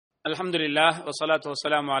அல்ஹம்துலில்லாஹ் வஸ்ஸலாத்து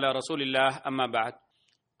வஸ்ஸலாமு அலா ரசூலில்லாஹ் அம்மா பஅத்.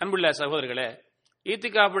 அன்புள்ள சகோதரர்களே,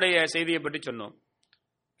 ஈத்திகாஃபுடைய செய்தியை பற்றி சொன்னோம்.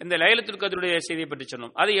 இந்த லைலத்துல் கத்ருடைய செய்தியை பற்றி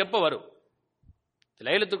சொன்னோம். அது எப்போ வரும்?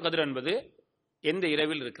 லைலத்துல் கத்ர் என்பது எந்த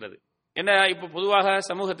இரவில் இருக்கிறது? ஏன்னா இப்போ பொதுவாக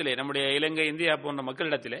சமூகத்திலே, நம்முடைய இலங்கை, இந்தியா போன்ற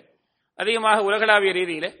மக்களிடத்திலே அதிகமாக உலகளாவிய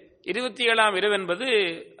ரீதியிலே 27ஆம் இரவு என்பது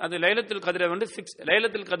அது லைலத்துல் கத்ர் வந்து ஃபிக்ஸ்,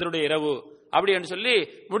 லைலத்துல் கத்ருடைய இரவு அப்படி என்று சொல்லி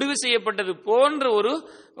முடிவு செய்யப்பட்டது போன்ற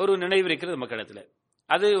ஒரு நினைவு இருக்கிறது மக்களிடத்தில்.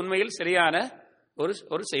 அது உண்மையில் சரியான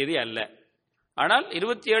ஒரு செய்தி அல்ல. ஆனால்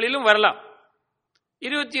 27லும் வரலாம்.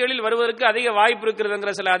 27ல் வருவதற்கு அதிக வாய்ப்பு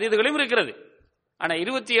இருக்கிறதுங்கிற சில அதீதுகளும் இருக்கிறது. ஆனால்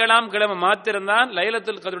 27ஆம் கிழமை மாத்திரம்தான்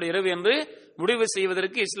லைலத்துல் கத்ருடைய இரவு என்று முடிவு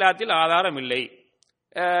செய்வதற்கு இஸ்லாத்தில் ஆதாரம் இல்லை.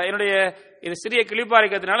 என்னுடைய இது சிறிய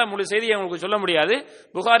கிளிப்பாரிக்கிறதுனால முழு செய்தியை உங்களுக்கு சொல்ல முடியாது.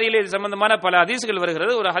 புகாரியிலே இது சம்பந்தமான பல ஹதீஸ்கள்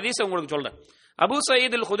வருகிறது. ஒரு ஹதீஸை உங்களுக்கு சொல்றேன். அபூ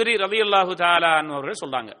சயீத் அல் குத்ரி ரலியல்லாஹு தஆலா அன்ஹு அவர்கள்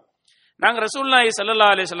சொல்றாங்க, நாங்கள் ரசூலுல்லாஹி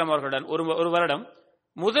ஸல்லல்லாஹு அலைஹி வஸல்லம் அவர்களுடன் ஒரு வருடம்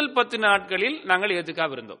முதல் 10 நாட்களில் நாங்கள்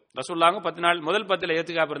ஏத்துக்காப் இருந்தோம். ரசூலுல்லாஹ் 10 நாள் முதல் 10ல்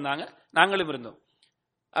ஏத்துக்காப் இருந்தாங்க, நாங்களும் இருந்தோம்.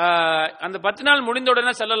 அந்த 10 நாள் முடிந்த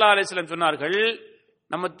உடனே ஸல்லல்லாஹு அலைஹி வஸல்லம் சொன்னார்கள்,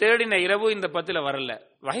 நம்ம தேடின இரவு இந்த 10ல வரல,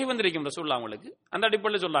 வஹி வந்திருக்கும் ரசூலுல்லாஹ் அவங்களுக்கு. அந்த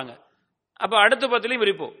அடிப்படையில் சொன்னாங்க. அப்ப அடுத்த 10லையும்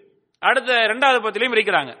இருப்போம், அடுத்த 2வது 10லையும்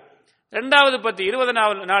இருக்கிறாங்க. 2வது 10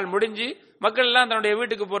 20 நாள் முடிஞ்சு மக்கள் எல்லாம் தன்னுடைய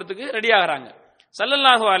வீட்டுக்கு போறதுக்கு ரெடி ஆகிறாங்க.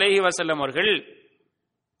 ஸல்லல்லாஹு அலைஹி வஸல்லம் அவர்கள்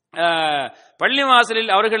பள்ளி வாசலில்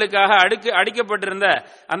அவர்களுக்காக அடிக்கப்பட்டிருந்த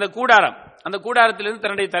அந்த கூடாரத்திலிருந்து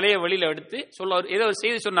தன்னுடைய தலையை வெளியில எடுத்து ஏதோ ஒரு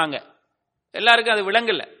செய்தி சொன்னாங்க. எல்லாருக்கும் அது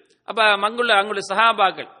விளங்கல. அப்ப அங்குள்ள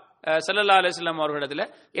சஹாபாக்கள் ஸல்லல்லாஹு அலைஹி வஸல்லம் அவர்களிடத்துல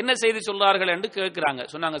என்ன செய்தி சொல்றார்கள் என்று கேட்கிறாங்க.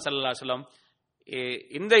 சொன்னாங்க ஸல்லல்லாஹு அலைஹி வஸல்லம்,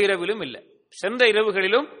 இந்த இரவிலும் இல்லை, சென்ற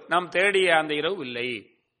இரவுகளிலும் நாம் தேடிய அந்த இரவு இல்லை.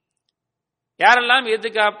 யாரெல்லாம்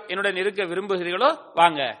இத்காப் என்னுடன் இருக்க விரும்புகிறீர்களோ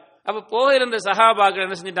வாங்க. அப்ப போக இருந்த சஹாபாக்கள்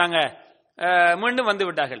என்ன செஞ்சிட்டாங்க? மீண்டும் வந்து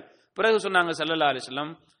விட்டார்கள். பிறகு சொன்னாங்க ஸல்லல்லாஹு அலைஹி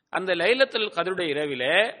வஸல்லம், அந்த லைலத்துல் கத்ருடைய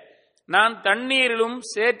இரவிலே நான் தண்ணீரிலும்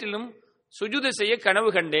சேற்றிலும் சுஜூது செய்ய கனவு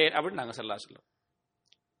கண்டேன் அப்படின்னு நாங்க ஸல்லல்லாஹு அலைஹி வஸல்லம்.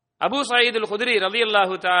 அபூ சயீத் அல் குத்ரி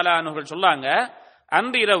ரலியல்லாஹு தஆலா அன்ஹு சொன்னாங்க,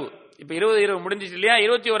 அந்த இரவு இப்ப 20 இரவு முடிஞ்சிச்சு இல்லையா,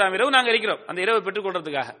 21ஆம் இரவு நாங்க இருக்கிறோம். அந்த இரவை பெற்றுக்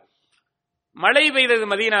கொள்றதுக்காக மழை பெய்தது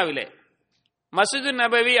மதீனாவிலே. மஸ்ஜிது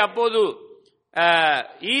நபவி அப்போது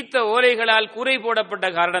ஈத்த ஓலைகளால் கூரை போடப்பட்ட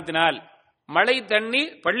காரணத்தினால் மழை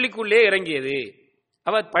தண்ணீர் பள்ளிக்குள்ளே இறங்கியது.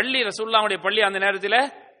 அவ பள்ளி ரசூலுல்லாஹ்வுடைய பள்ளி அந்த நேரத்தில்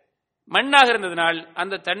மண்ணாக இருந்ததனால்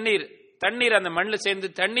அந்த தண்ணீர் அந்த மண்ணில் சேர்ந்து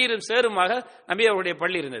தண்ணீரும் சேருமாக நபி அவருடைய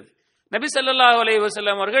பள்ளி இருந்தது. நபி ஸல்லல்லாஹு அலைஹி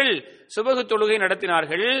வஸல்லம் அவர்கள் சுபஹ் தொழுகை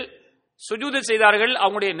நடத்தினார்கள், சுஜூது செய்தார்கள்.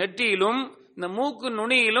 அவங்களுடைய நெற்றியிலும் இந்த மூக்கு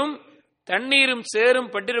நுனியிலும் தண்ணீரும்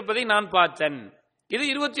சேரும் பட்டிருப்பதை நான் பார்த்தேன். இது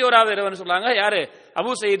 21வது இரவுன்னு சொல்றாங்க. யாரு?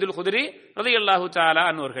 அபூ சயீத் அல் குத்ரி ரலியல்லாஹு தஆலா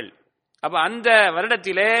அன்ஹு. அப்ப அந்த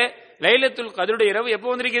வருடத்திலே லைலத்துல் கத்ருடைய இரவு எப்போ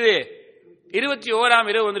வந்திருக்குது? 21ஆம்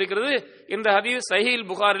இரவு வந்திருக்கிறது. இந்த ஹதீஸ் சஹீஹ்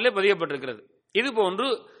புகாரிலே பதியப்பட்டிருக்கிறது. இது போன்று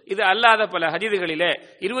இது அல்லாத பல ஹதீதுகளிலே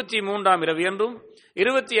 23ஆம் இரவு என்றும்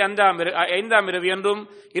 25ஆம் இரவு என்றும்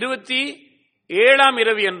 27ஆம்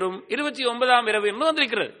இரவு என்றும் 29ஆம் இரவு என்றும்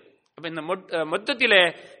வந்திருக்கிறது. அப்ப இந்த மொத்தத்திலே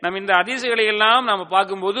நம்ம இந்த ஹதீசுகளை எல்லாம் நாம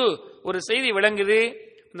பார்க்கும்போது ஒரு செய்தி விளங்குது.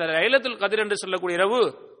 இந்த லைலத்துல் கத்ர் என்று சொல்லக்கூடிய இரவு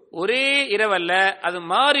ஒரே இரவு அல்ல, அது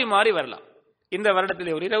மாறி மாறி வரலாம். இந்த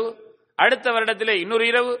வருடத்திலே ஒரு இரவு, அடுத்த வருடத்திலே இன்னொரு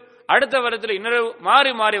இரவு, அடுத்த வருடத்திலே இன்னொரு,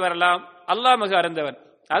 மாறி மாறி வரலாம். அல்லாஹ் மிக அறிந்தவன்.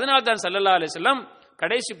 அதனால் தான் ஸல்லல்லாஹு அலைஹி வஸல்லம்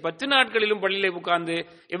கடைசி 10 நாட்களிலும் பள்ளியிலே உட்கார்ந்து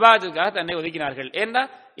இபாதத்துக்காக தன்னை ஒதுக்கினார்கள். ஏன்னா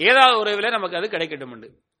ஏதாவது உறவில நமக்கு அது கிடைக்கட்டும் உண்டு.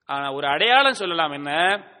 ஆனா ஒரு அடையாளம் சொல்லலாம். என்ன?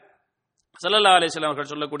 ஸல்லல்லாஹு அலைஹி வஸல்லம்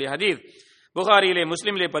அவர்கள் சொல்லக்கூடிய ஹதீஸ் புகாரியிலே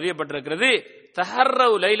முஸ்லிமிலே பதியப்பட்டிருக்கிறது.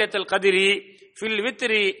 தஹர்ரவு லைலத்துல் கத்ரி ஃபில்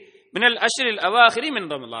வித்ரி மினல் அஷ்ரில் அவாஹிரி மின்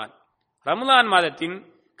ரமலான். ரமலான் மாதத்தின்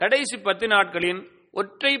கடைசி 10 நாட்களின்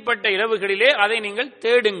ஒற்றைப்பட்ட இரவுகளிலே அதை நீங்கள்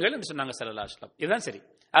தேடுங்கள் என்று சொன்னாங்க ஸல்லல்லாஹு அலைஹி வஸல்லம். இதுதான் சரி.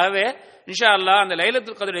 ஆகவே இன்ஷா அல்லாஹ் அந்த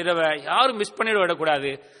லைலத்துல் கத்ர் இரவை யாரும் மிஸ் பண்ணிட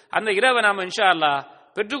விடக்கூடாது. அந்த இரவை நாம இன்ஷா அல்லாஹ்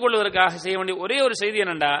பெற்றுக்கொள்வதற்காக செய்ய வேண்டிய ஒரே ஒரு செய்தி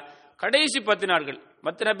என்னண்டா, கடைசி 10 நாட்கள்,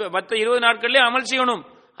 மற்ற 20 நாட்கள்லேயே அமல் செய்யணும்.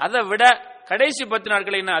 அதை விட கடைசி 10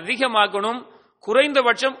 நாட்களை என்ன அதிகமாக்கணும்.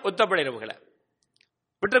 குறைந்தபட்சம் ஒத்தப்பட இரவுகளை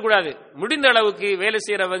விட்டுறக்கூடாது. முடிந்த அளவுக்கு வேலை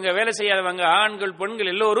செய்யறவங்க, வேலை செய்யாதவங்க, ஆண்கள்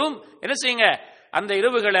பெண்கள் எல்லோரும் என்ன செய்யுங்க, அந்த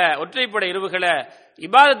இரவுகளை, ஒற்றைப்படை இரவுகளை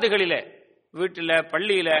இபாதத்துகளில, வீட்டில்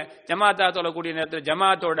பள்ளியில ஜமாத்தா தொழக்கூடிய நேரத்தில்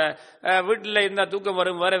ஜமாத்தோட, வீட்டில் இருந்தா தூக்கம்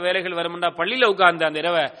வரும், வேற வேலைகள் வரும்னா பள்ளியில உட்கார்ந்து அந்த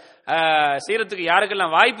இரவை செய்யறதுக்கு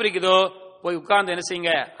யாருக்கெல்லாம் வாய்ப்பு இருக்குதோ போய் உட்கார்ந்து என்ன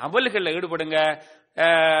செய்யுங்க, அமல்களில் ஈடுபடுங்க.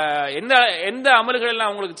 எந்த அமல்கள்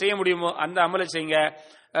எல்லாம் உங்களுக்கு செய்ய முடியுமோ அந்த அமலை செய்யுங்க.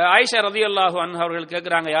 ஆயிஷா ரலியல்லாஹு அன்ஹா அவர்கள்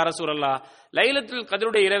கேட்கிறாங்க, யா ரசூலல்லாஹ், லைலத்துல்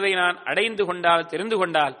கத்ருடைய இரவை நான் அடைந்து கொண்டால், தெரிந்து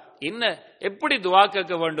கொண்டால் என்ன, எப்படி துஆ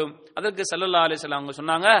கேட்க வேண்டும்? அதற்கு ஸல்லல்லாஹு அலைஹி வஸல்லம் அவங்க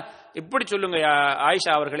சொன்னாங்க, இப்படி சொல்லுங்க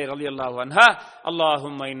ஆயிஷா அவர்களே ரலியல்லாஹு அன்ஹா,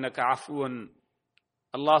 அல்லாஹும்ம இன்னக அஃப்வுன்,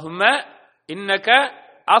 அல்லாஹும்ம இன்னக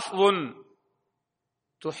அஃப்வுன்,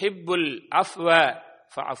 துஹிப்புல் அஃப்வ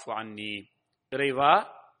ஃபஅஃபு அன்னி. இறைவா,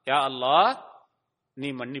 யா அல்லாஹ், நீ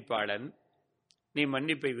மன்னிப்பாளன், நீ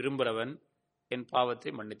மன்னிப்பை விரும்புகிறவன், என்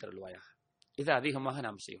பாவத்தை மன்னித்தருள்வாயாக. இதை அதிகமாக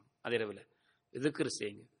நாம் செய்யும். அதிரவில் திக்ர்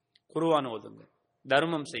செய்யுங்க, குர்ஆன் ஓதுங்க,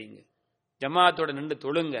 தர்மம் செய்யுங்க, ஜமாத்தோட நின்று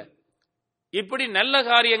தொழுங்க. இப்படி நல்ல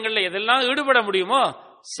காரியங்கள்ல எதெல்லாம் ஈடுபட முடியுமோ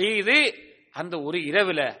செய்து அந்த ஒரு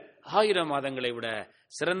இரவுல 1000 மாதங்களை விட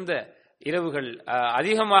சிறந்த இரவுகள்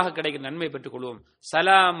அதிகமாக கிடைக்கும் நன்மை பெற்றுக் கொள்வோம்.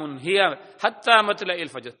 சலாமுன் ஹிய ஹத்தா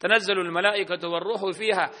மத்லஇல் ஃபஜ்ர் தனஸ்ஸலுல் மலாயிகத்து வர்ரூஹு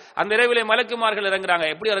ஃபீஹா. அந்த இரவிலே மலக்குமார்கள் இறங்குறாங்க.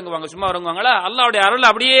 எப்படி இறங்குவாங்க? சும்மா இறங்குவாங்களா? அல்லாஹ்வுடைய அருள்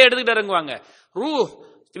அப்படியே எடுத்துக்கிட்டு இறங்குவாங்க. ரூஹ்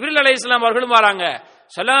ஜிப்ரீல் அலைஹிஸ்ஸலாம் அவர்களும் வராங்க.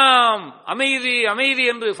 சலாம், அமைதி அமைதி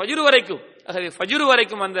என்று ஃபஜ்ர் வரைக்கும், ஃபஜ்ர்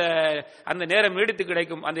வரைக்கும் அந்த நேரம் நீடித்து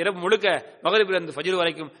கிடைக்கும். அந்த இரவு முழுக்க மகரிபில் இருந்து ஃபஜ்ர்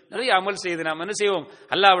வரைக்கும் நிறைய அமல் செய்து நாம் என்ன செய்வோம்?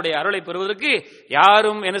 அல்லாஹ்வுடைய அருளை பெறுவதற்கு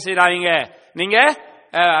யாரும் என்ன செய்றாங்க? நீங்க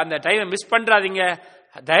அந்த டைமை மிஸ் பண்றாதீங்க.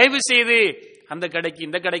 தயவு செய்து அந்த கடைக்கு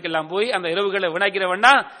இந்த கடைக்கெல்லாம் போய் அந்த இரவுகளை வினாக்கிற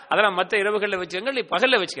வேண்டாம். அதெல்லாம் மற்ற இரவுகளில் வச்சுக்கோங்க, நீ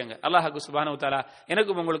பகல்ல வச்சுக்கோங்க. அல்லாஹ் சுப்ஹானஹு வ தஆலா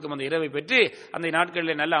எனக்கும் உங்களுக்கும் அந்த இரவை பெற்று அந்த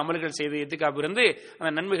நாட்களில் நல்ல அமல்கள் செய்து இத்திகாப் இருந்து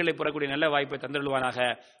அந்த நன்மைகளை பெறக்கூடிய நல்ல வாய்ப்பை தந்தருள்வானாக.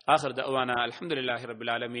 ஆகிர் தஅவானா அல்ஹம்துலில்லாஹி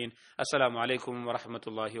ரப்பில் ஆலமீன். அஸ்ஸலாமு அலைக்கும்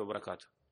வரஹ்மத்துல்லாஹி வபரகாத்துஹு.